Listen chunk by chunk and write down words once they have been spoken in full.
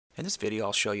In this video,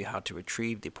 I'll show you how to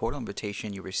retrieve the portal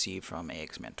invitation you received from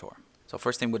AXMentor. So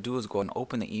first thing we'll do is go and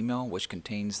open the email which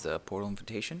contains the portal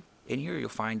invitation. In here you'll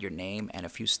find your name and a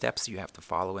few steps you have to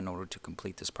follow in order to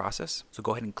complete this process. So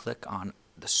go ahead and click on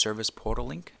the service portal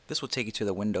link. This will take you to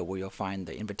the window where you'll find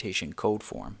the invitation code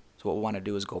form. So what we want to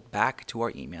do is go back to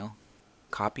our email,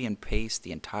 copy and paste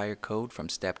the entire code from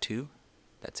step 2,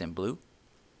 that's in blue.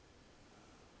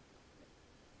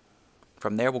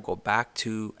 From there, we'll go back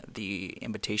to the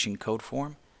invitation code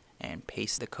form and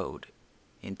paste the code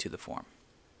into the form.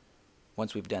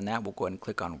 Once we've done that, we'll go ahead and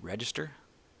click on register.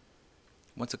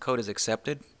 Once the code is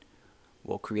accepted,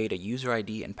 we'll create a user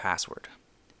ID and password.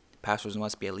 Passwords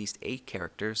must be at least 8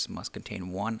 characters, must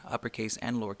contain 1 uppercase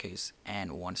and lowercase,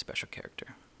 and 1 special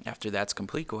character. After that's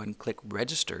complete, go ahead and click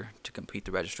register to complete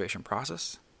the registration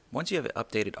process. Once you have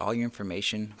updated all your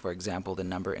information, for example the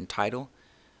number and title,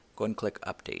 go ahead and click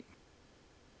update.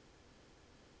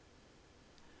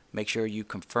 Make sure you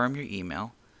confirm your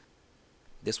email.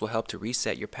 This will help to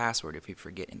reset your password if you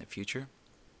forget in the future.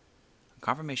 A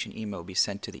confirmation email will be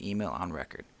sent to the email on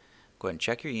record. Go ahead and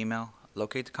check your email,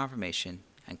 locate the confirmation,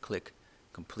 and click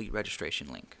Complete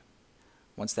Registration link.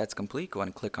 Once that's complete, go ahead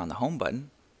and click on the Home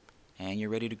button, and you're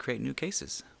ready to create new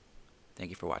cases. Thank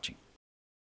you for watching.